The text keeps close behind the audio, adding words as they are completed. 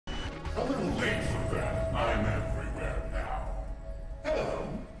A little late for that. I'm everywhere now. Hello.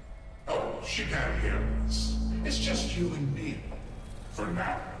 Oh, she can't hear us. It's just you and me. For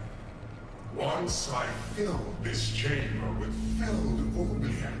now. Once I filled this chamber with filled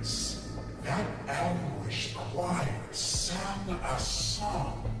oubliettes, that anguished choir sang a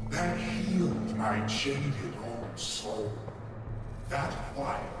song that healed my jaded old soul. That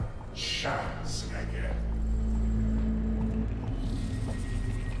choir shall sing again.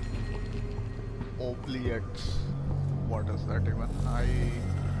 Oubliettes. What is that even? I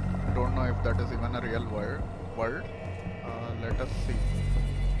don't know if that is even a real word. Let us see.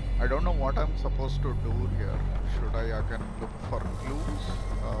 I don't know what I'm supposed to do here. Should I again look for clues?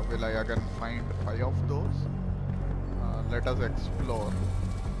 Will I again find 5 of those? Let us explore.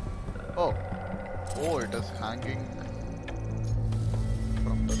 Oh, it is hanging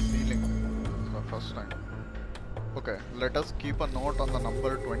from the ceiling. It's the first time. Okay, let us keep a note on the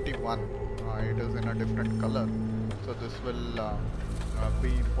number 21. It is in a different color, so this will be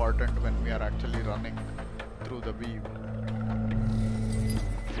important when we are actually running through the weave.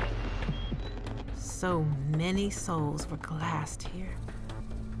 So many souls were glassed here.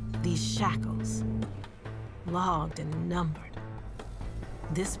 These shackles, logged and numbered.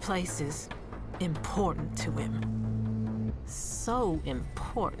 This place is important to him. So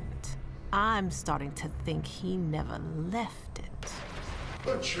important, I'm starting to think he never left it.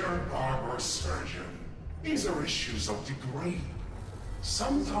 But your barbarous surgeon, these are issues of degree.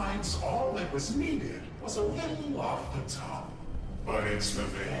 Sometimes all that was needed was a little off the top. But it's the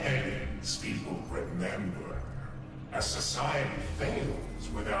beheadings people remember. A society fails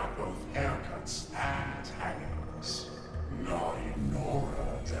without both haircuts and hangings. Naughty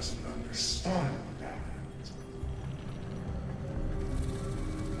Nora doesn't understand that.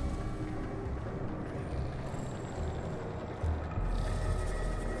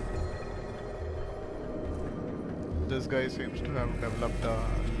 This guy seems to have developed a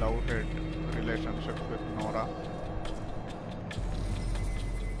love-hate relationship with Nora.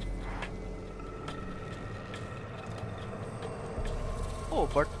 Oh,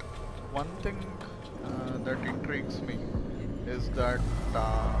 but one thing that intrigues me is that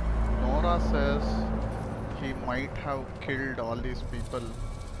Nora says he might have killed all these people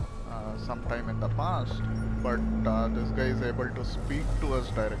sometime in the past, but this guy is able to speak to us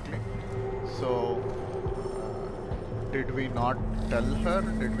directly. So, did we not tell her?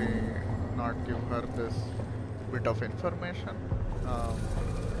 Did we not give her this bit of information?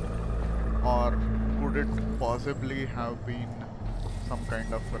 Or could it possibly have been some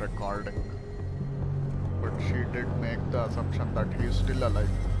kind of recording? But she did make the assumption that he is still alive.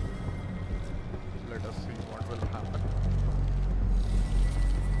 Let us see what will happen.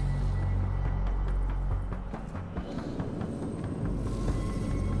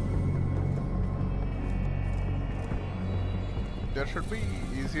 There should be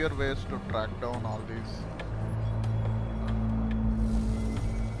easier ways to track down all these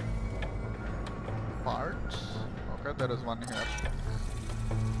parts. Okay, there is one here.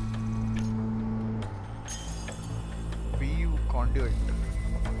 Weave conduit.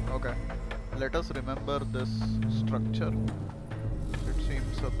 Okay, let us remember this structure. It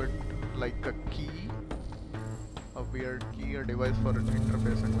seems a bit like a key, a weird key, a device for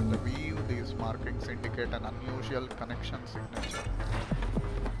interfacing with the weave. These markings indicate an unusual connection signature.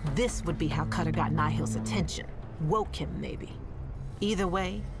 This would be how Cutter got Nihil's attention. Woke him, maybe. Either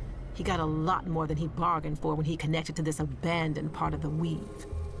way, he got a lot more than he bargained for when he connected to this abandoned part of the weave.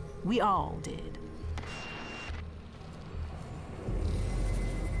 We all did.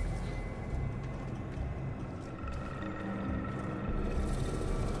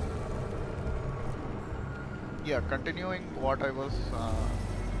 Yeah, continuing what I was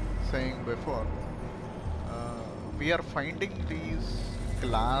saying before, we are finding these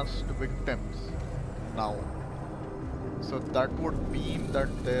glassed victims now. So that would mean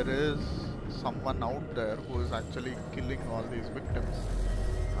that there is someone out there who is actually killing all these victims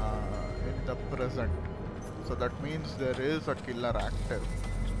in the present. So that means there is a killer active.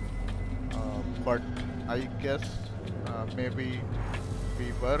 But I guess maybe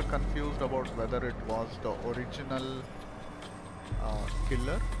we were confused about whether it was the original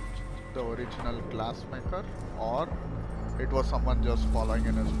killer, the original Glassmaker, or it was someone just following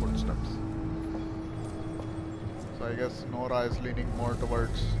in his footsteps. So I guess Nora is leaning more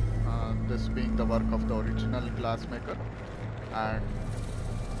towards this being the work of the original Glassmaker, and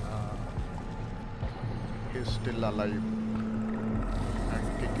he's still alive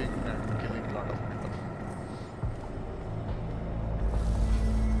and kicking and killing a lot of people.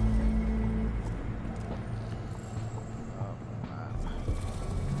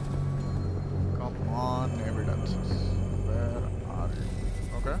 Come on, evidences. Where are you?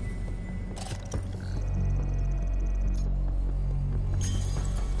 Okay.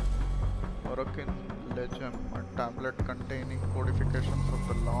 Orokin Legem, a tablet containing codifications of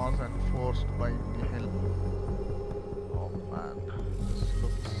the laws enforced by Nihil. Oh man, this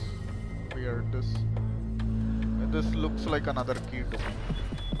looks weird. This looks like another key to me.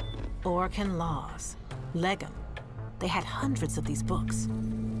 Orokin laws. Legum. They had hundreds of these books.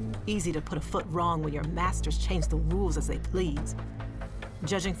 Easy to put a foot wrong when your masters change the rules as they please.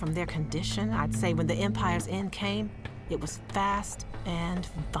 Judging from their condition, I'd say when the Empire's end came, it was fast and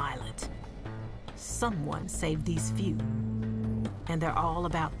violent. Someone saved these few. And they're all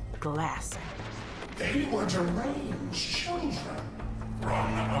about glassing. They were deranged children,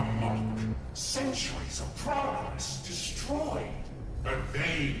 run amok. Centuries of progress destroyed. But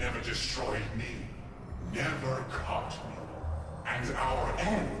they never destroyed me, never caught me. And our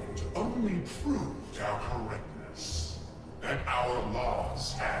end only proved our correctness. That our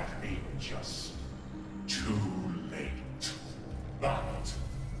laws had been just too late. But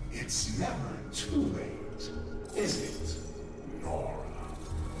it's never too late, is it, Nora?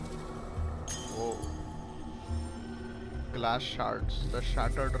 Whoa. Glass shards, the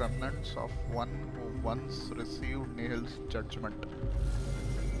shattered remnants of one who once received Nihil's judgment.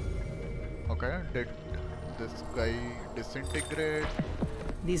 Okay, did this guy disintegrate?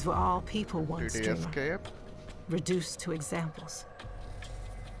 These were all people once, Did he Dreamer. escape? Reduced to examples.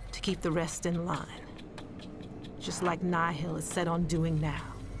 To keep the rest in line. Just like Nihil is set on doing now.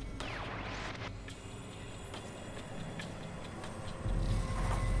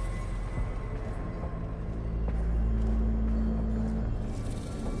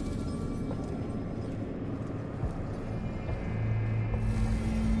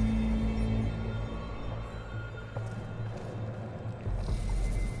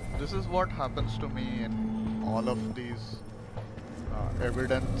 This is what happens to me in all of these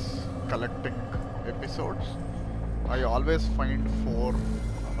evidence collecting episodes. I always find 4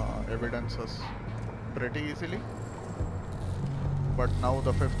 evidences pretty easily, but now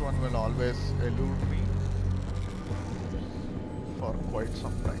the 5th one will always elude me for quite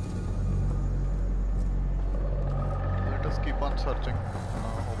some time. Let us keep on searching.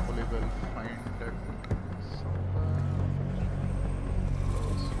 Hopefully we'll find it somewhere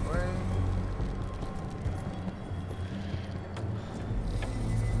close by.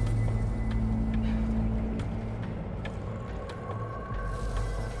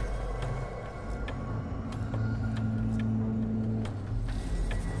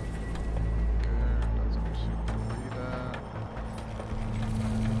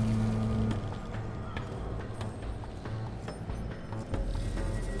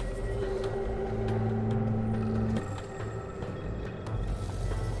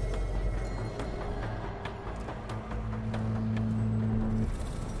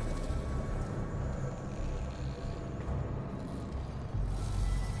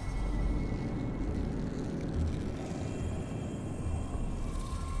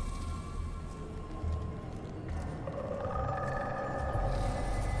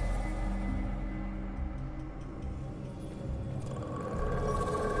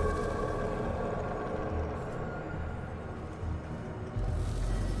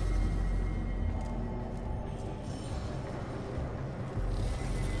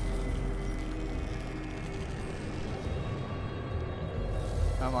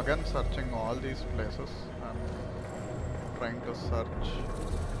 I'm again searching all these places. I'm trying to search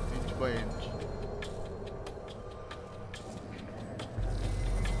inch by inch.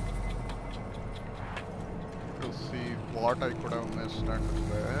 To see what I could have missed and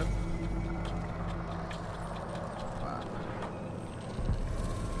where.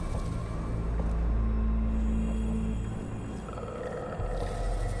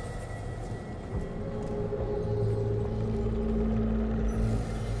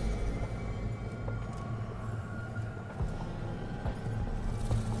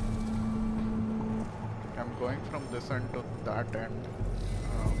 From this end to that end,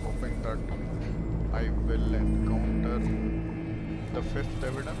 hoping that I will encounter the 5th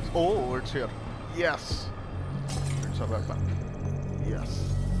evidence. Oh, it's here. Yes! It's a weapon. Yes.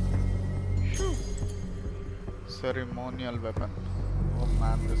 Phew. Ceremonial weapon. Oh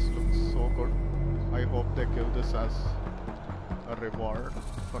man, this looks so good. I hope they give this as a reward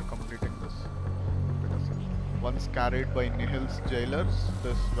for completing this. Because once carried by Nihil's jailers,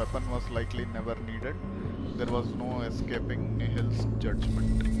 this weapon was likely never needed. There was no escaping Nihil's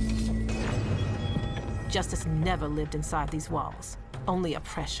judgment. Justice never lived inside these walls. Only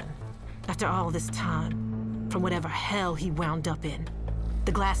oppression. After all this time, from whatever hell he wound up in,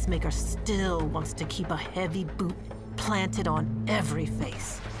 The Glassmaker still wants to keep a heavy boot planted on every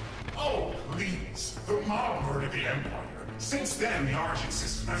face. Oh, please. The mob murdered the Empire. Since then, the Origin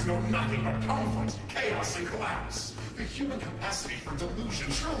system has known nothing but conflict, chaos, and collapse. The human capacity for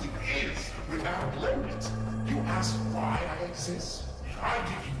delusion truly is without limit. You ask why I exist? I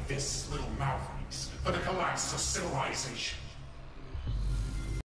give you this little mouthpiece for the collapse of civilization.